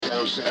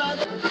This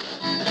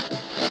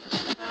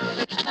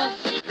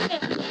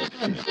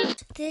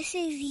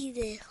is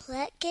the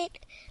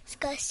Eclectic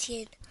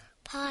Discussion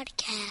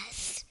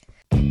Podcast.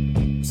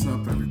 What's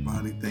up,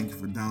 everybody? Thank you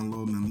for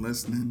downloading and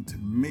listening to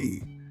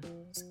me.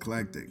 It's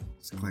Eclectic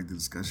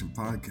Discussion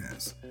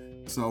Podcast.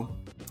 So,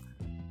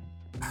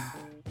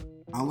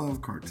 I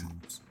love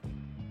cartoons,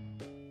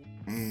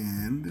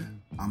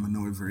 and I'm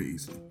annoyed very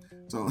easily.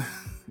 So,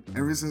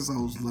 ever since I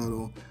was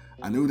little,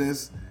 I knew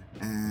this,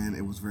 and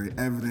it was very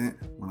evident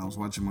when I was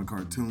watching my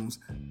cartoons.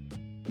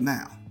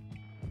 Now,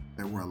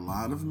 there were a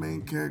lot of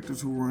main characters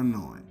who were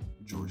annoying.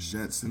 George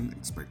Jetson,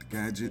 Inspector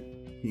Gadget,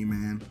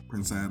 He-Man,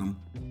 Prince Adam,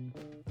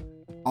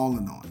 all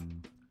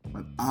annoying.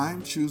 But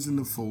I'm choosing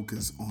to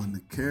focus on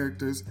the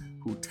characters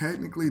who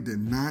technically did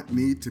not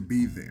need to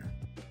be there.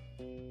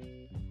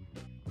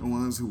 The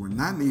ones who were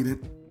not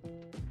needed,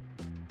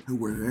 who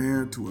were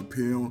there to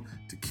appeal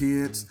to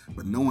kids,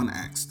 but no one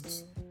asked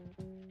us.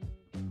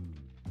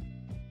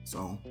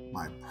 So,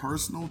 my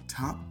personal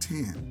top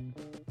 10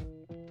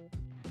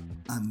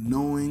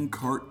 annoying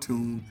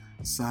cartoon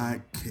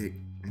sidekick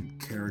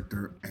and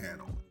character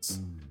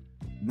add-ons.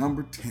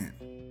 Number 10.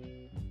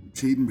 I'm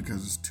cheating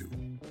because it's 2.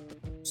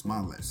 It's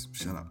my list.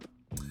 Shut up.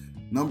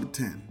 Number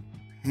 10.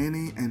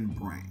 Penny and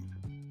Brain.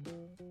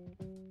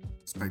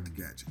 Inspector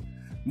Gadget.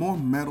 More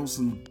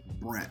meddlesome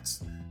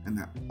brats and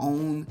their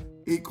own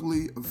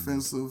equally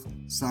offensive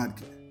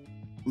sidekick.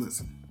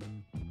 Listen.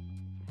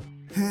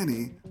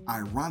 Penny,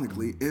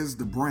 ironically, is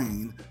the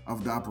brain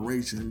of the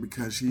operation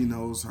because she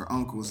knows her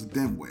uncle is a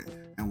dimwit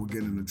and will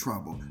get into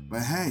trouble.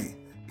 But hey,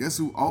 guess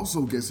who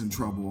also gets in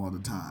trouble all the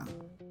time?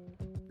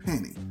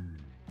 Penny.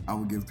 I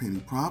would give Penny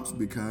props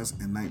because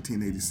in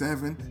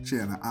 1987, she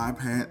had an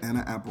iPad and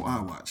an Apple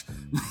iWatch.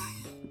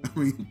 I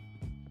mean,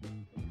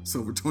 it's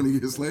over 20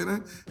 years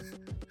later,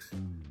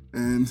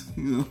 and,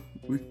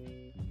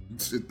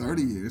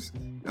 30 years,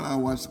 and I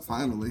watched it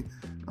finally,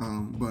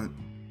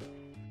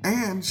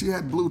 and she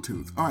had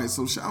Bluetooth. All right,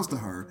 so shouts to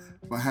her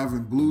for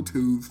having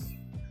Bluetooth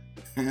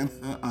and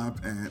an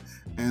iPad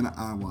and an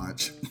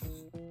iWatch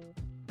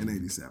in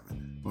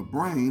 87. But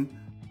Brain,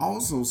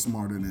 also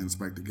smarter than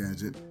Inspector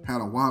Gadget, had a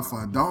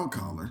Wi-Fi dog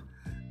collar,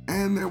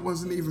 and there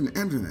wasn't even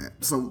internet,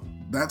 so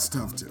that's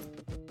tough too.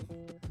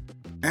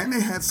 And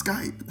they had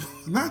Skype.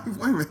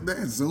 Wait a minute, they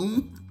had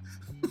Zoom?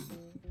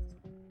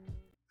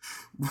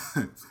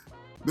 But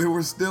they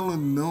were still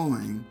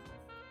annoying,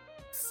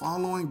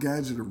 following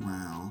Gadget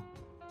around.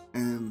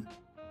 And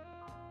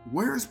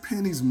where's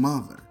Penny's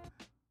mother?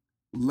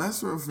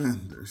 Lesser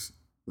offenders,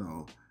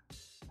 though,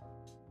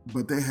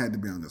 but they had to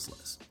be on this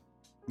list.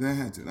 They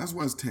had to. That's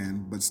why it's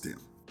 10, but still.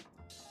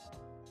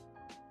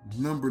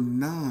 Number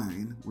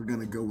 9, we're going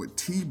to go with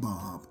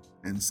T-Bob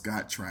and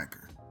Scott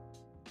Tracker.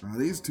 Now,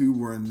 these two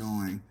were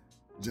annoying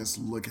just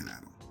looking at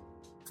them.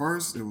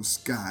 First, it was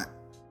Scott,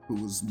 who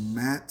was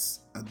Matt's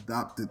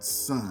adopted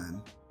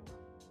son.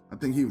 I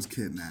think he was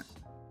kidnapped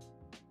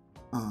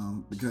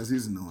because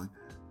he's annoying.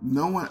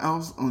 No one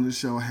else on the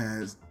show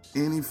has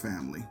any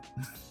family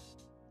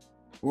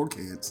or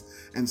kids.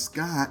 And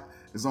Scott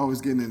is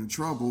always getting into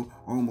trouble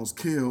or almost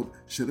killed,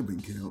 should have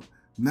been killed.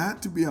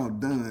 Not to be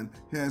outdone,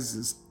 he has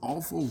this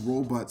awful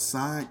robot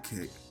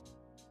sidekick.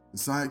 The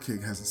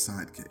sidekick has a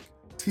sidekick,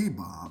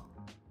 T-Bob,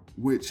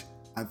 which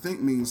I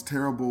think means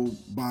terrible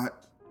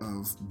bot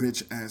of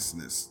bitch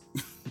assness.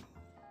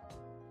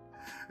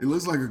 It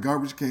looks like a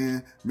garbage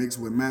can mixed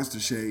with Master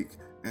Shake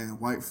and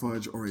white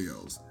fudge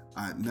Oreos.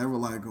 I'd never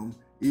like him.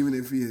 Even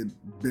if he had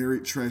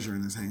buried treasure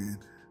in his hand,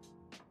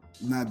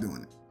 not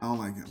doing it. I don't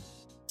like him.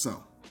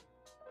 So,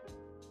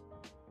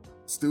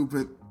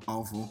 stupid,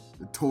 awful.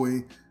 The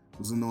toy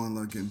was annoying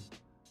looking.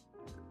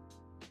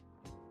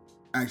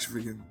 Action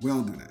figure, we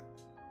don't do that.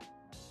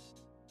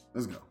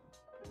 Let's go.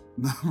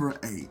 Number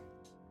 8.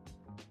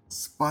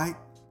 Spike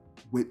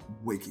with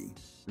Wiki.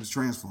 It's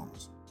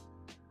Transformers.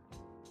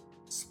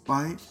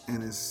 Spike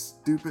and his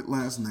stupid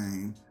last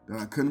name that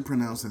I couldn't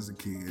pronounce as a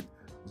kid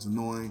was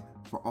annoying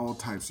for all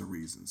types of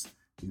reasons.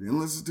 He didn't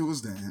listen to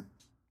his dad.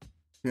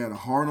 He had a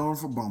hard-on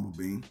for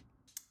Bumblebee.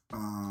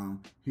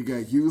 He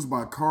got used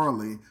by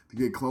Carly to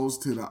get close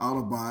to the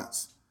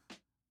Autobots.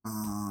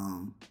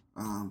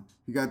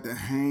 He got to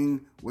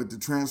hang with the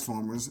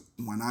Transformers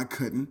when I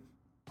couldn't.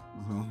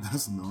 So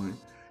that's annoying.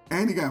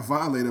 And he got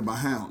violated by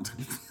Hound.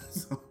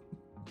 So,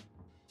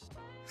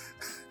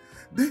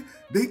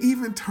 they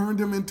even turned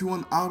him into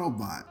an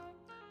Autobot.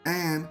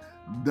 And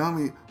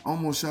Dummy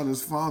almost shot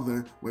his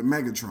father with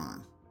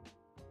Megatron.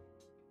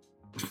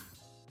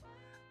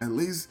 At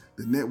least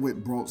the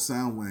nitwit brought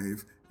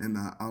Soundwave in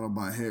the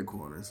Autobot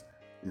headquarters.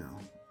 He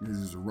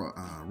uses a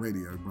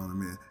radio, brought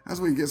him in. That's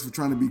what he gets for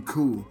trying to be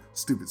cool,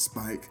 stupid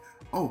Spike.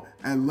 Oh,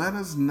 and let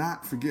us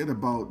not forget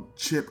about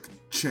Chip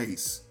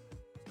Chase,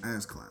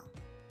 ass clown.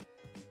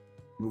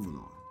 Moving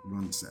on,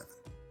 number 7.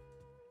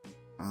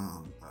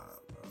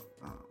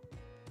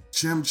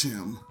 Chim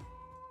Chim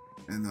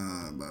and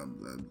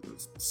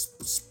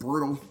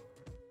Squirtle.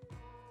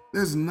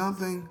 There's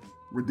nothing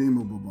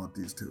redeemable about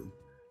these two.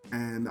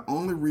 And the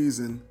only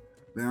reason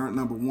they aren't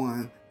number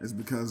 1 is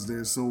because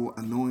they're so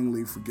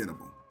annoyingly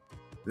forgettable.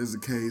 There's a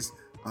case,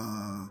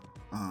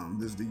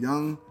 there's the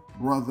young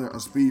brother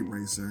of Speed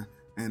Racer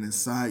and his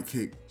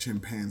sidekick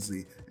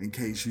chimpanzee, in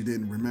case you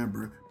didn't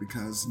remember,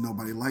 because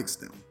nobody likes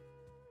them.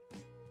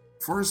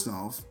 First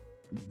off,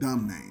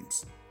 dumb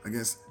names. I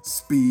guess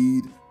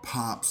Speed,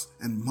 Pops,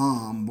 and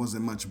Mom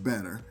wasn't much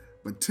better.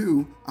 But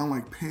two,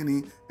 unlike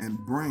Penny and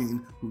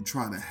Brain, who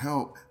try to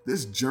help,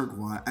 this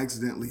jerkwad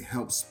accidentally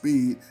helps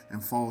Speed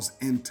and falls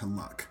into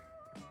luck.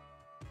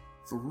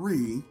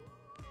 3,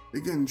 they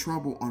get in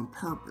trouble on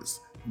purpose.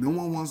 No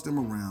one wants them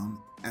around,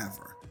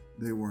 ever.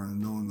 They were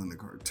annoying on the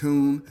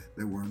cartoon,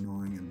 they were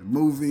annoying in the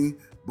movie,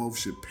 both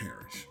should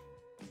perish.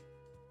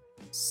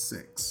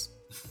 6,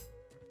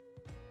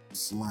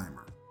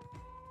 Slimer.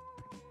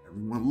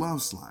 Everyone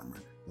loves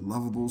Slimer, the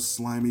lovable,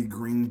 slimy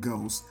green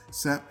ghost,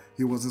 except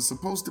he wasn't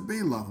supposed to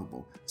be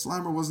lovable.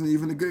 Slimer wasn't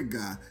even a good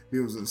guy. He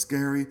was a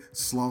scary,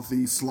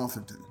 slothy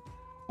Slotherton.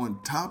 On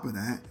top of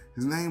that,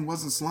 his name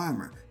wasn't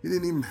Slimer. He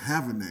didn't even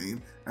have a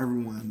name.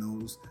 Everyone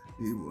knows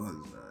he was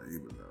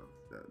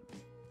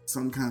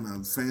some kind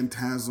of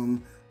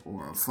phantasm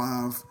or a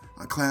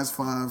class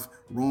 5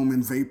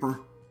 Roman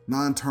vapor,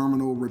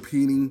 non-terminal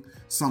repeating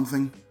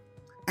something.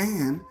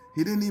 And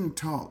he didn't even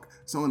talk.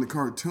 So in the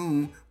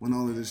cartoon, when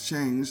all of this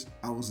changed,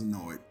 I was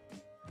annoyed.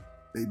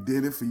 They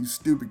did it for you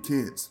stupid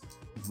kids.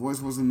 His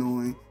voice was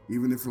annoying,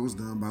 even if it was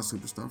done by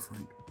Superstar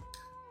Frank.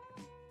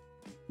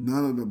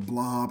 None of the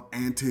blob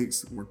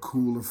antics were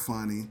cool or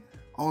funny,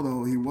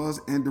 although he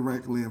was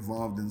indirectly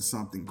involved in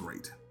something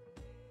great.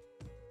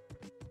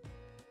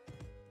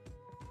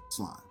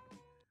 Slime.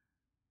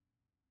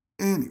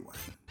 Anyway,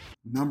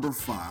 number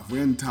 5.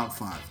 We're in top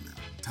 5 now.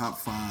 Top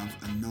 5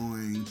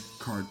 annoying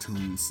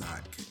cartoon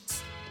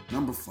sidekicks.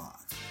 Number 5.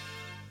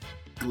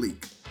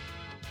 Gleek.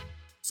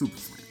 Super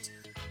Friends.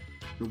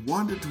 The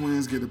Wonder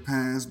Twins get a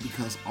pass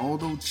because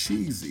although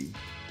cheesy,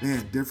 they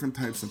had different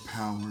types of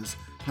powers,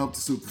 helped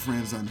the Super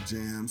Friends out of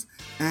jams,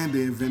 and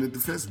they invented the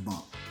fist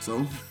bump.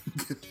 So,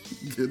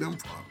 get them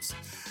props.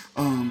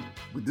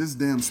 But this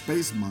damn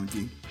space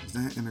monkey, is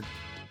that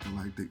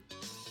intergalactic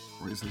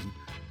racism?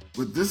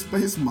 But this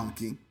space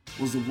monkey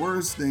was the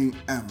worst thing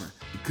ever.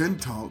 He couldn't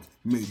talk,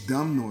 he made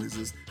dumb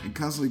noises, and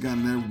constantly got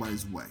in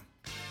everybody's way.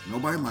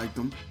 Nobody liked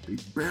him. They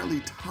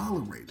barely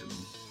tolerated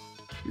him.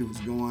 He was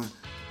going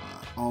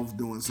off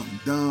doing something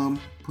dumb,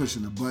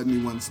 pushing a button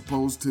he wasn't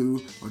supposed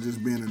to, or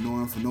just being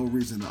annoying for no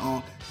reason at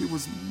all. He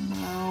was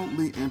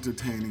mildly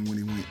entertaining when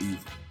he went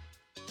evil.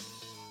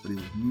 But he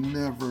was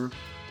never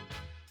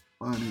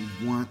funny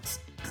once,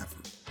 ever.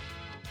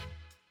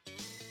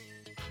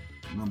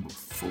 Number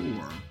 4,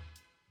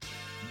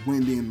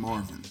 Wendy and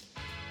Marvin.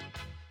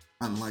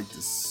 Unlike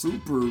the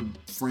Super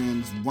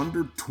Friends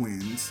Wonder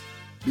Twins,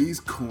 these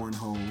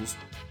cornholes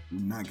do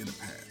not get a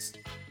pass.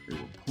 They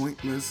were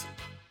pointless.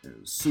 They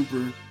were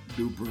super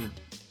duper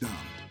dumb.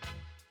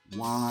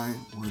 Why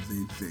were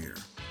they there?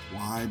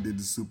 Why did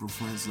the Super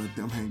Friends let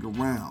them hang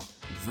around?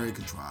 It was very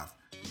contrived.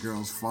 The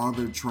girl's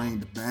father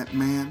trained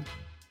Batman?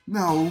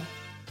 No.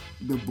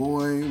 The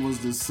boy was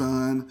the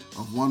son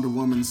of Wonder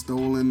Woman's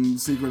stolen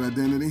secret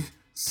identity?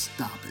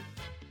 Stop it.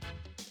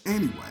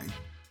 Anyway,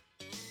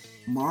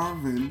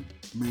 Marvin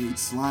made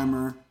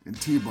Slimer and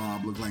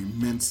T-Bob look like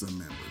Mensa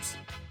members.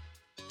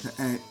 To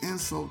add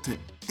insult to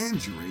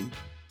injury,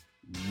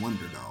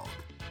 Wonder Dog.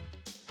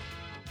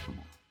 Come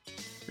on.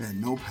 They had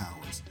no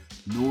powers,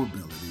 no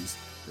abilities,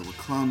 they were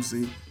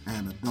clumsy,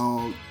 and a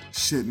dog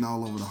shitting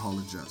all over the Hall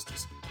of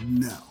Justice.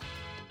 No.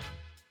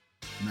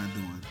 Not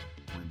doing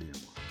Wendy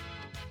and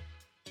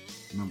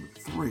Marvin. Number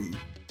 3,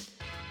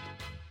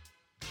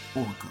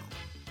 Orko.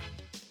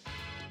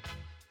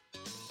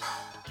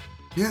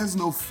 He has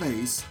no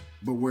face,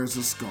 but wears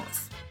a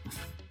scarf.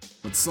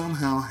 But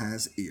somehow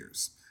has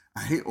ears.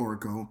 I hate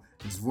Orko.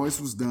 His voice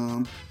was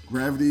dumb,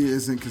 gravity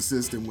isn't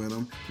consistent with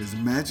him, his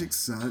magic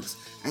sucks,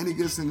 and he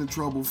gets into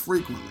trouble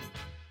frequently.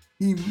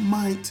 He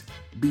might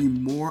be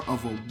more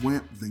of a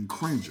wimp than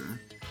Cringer,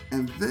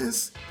 and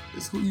this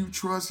is who you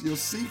trust your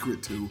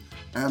secret to.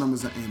 Adam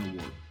is an anal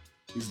wart.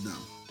 He's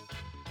dumb.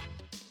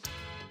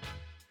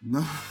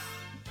 No,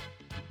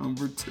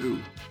 number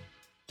 2.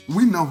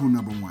 We know who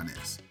number 1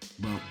 is,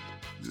 but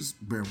just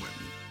bear with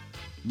me.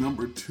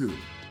 Number 2,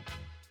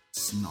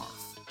 Snarf.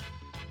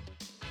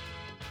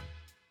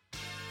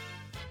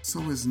 So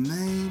his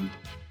name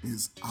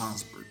is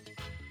Osbert,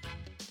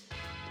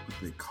 but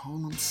they call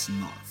him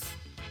Snarf.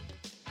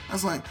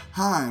 That's like,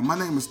 hi, my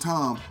name is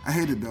Tom. I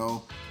hate it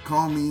though.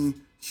 Call me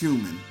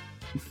human.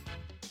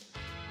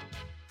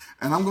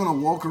 And I'm gonna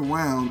walk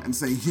around and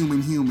say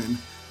human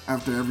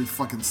after every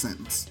fucking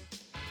sentence.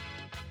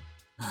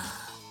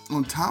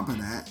 On top of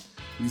that,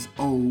 he's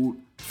old,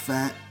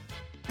 fat,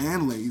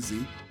 and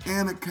lazy,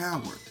 and a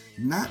coward.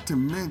 Not to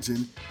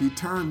mention, he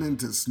turned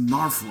into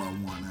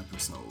Snarfra one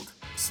episode.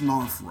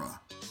 Snarfra.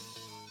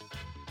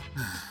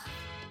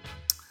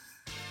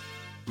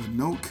 But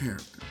no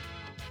character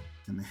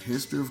in the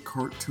history of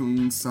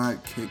cartoon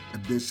sidekick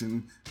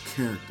edition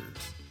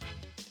characters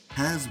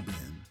has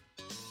been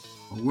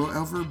or will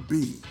ever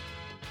be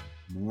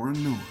more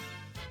annoying,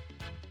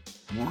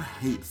 more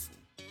hateful,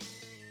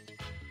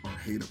 or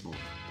hateable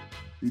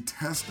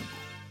detestable,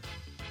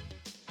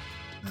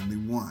 and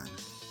the one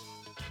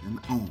and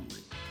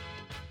only,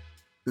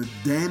 the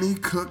Danny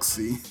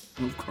Cooksey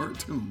of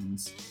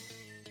cartoons,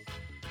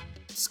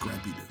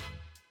 Scrappy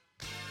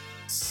Doo.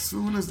 As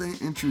soon as they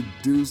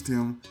introduced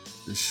him,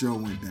 the show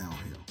went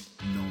downhill.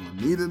 No one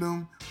needed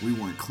him. We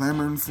weren't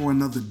clamoring for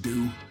another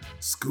Doo.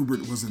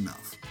 Scoobert was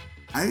enough.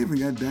 I even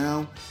got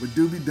down with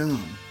Doobie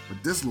Dum,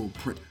 but this little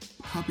prick,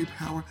 Puppy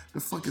Power, the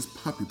fuck is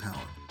Puppy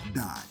Power?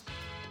 Died.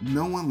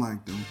 No one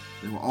liked him.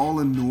 They were all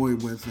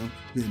annoyed with him.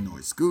 He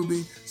annoyed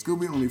Scooby.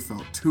 Scooby only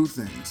felt two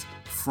things,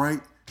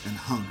 fright and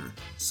hunger.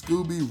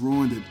 Scooby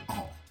ruined it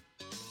all.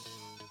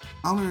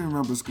 I don't even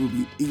remember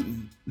Scooby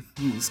eating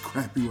when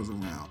Scrappy was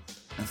around.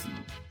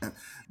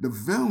 The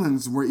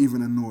villains were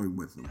even annoyed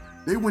with him.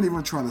 They wouldn't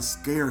even try to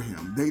scare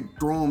him. They'd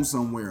throw him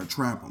somewhere or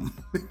trap him.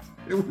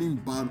 They wouldn't even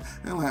bother.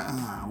 They're like,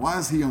 why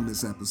is he on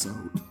this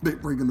episode? They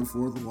breaking the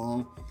fourth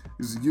wall.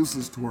 He's a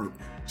useless twerp.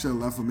 Should have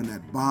left him in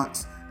that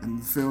box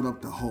and filled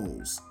up the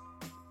holes.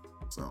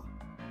 So,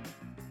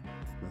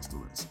 that's the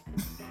list.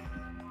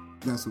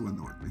 That's who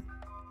annoyed me.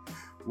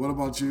 What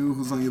about you?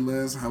 Who's on your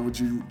list? How would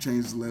you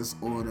change the list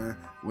order?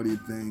 What do you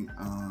think?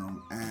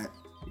 At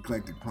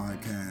Eclectic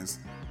Podcast,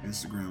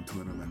 Instagram,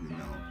 Twitter, let me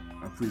know.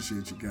 I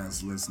appreciate you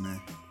guys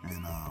listening,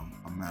 and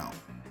I'm out.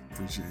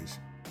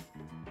 Appreciation.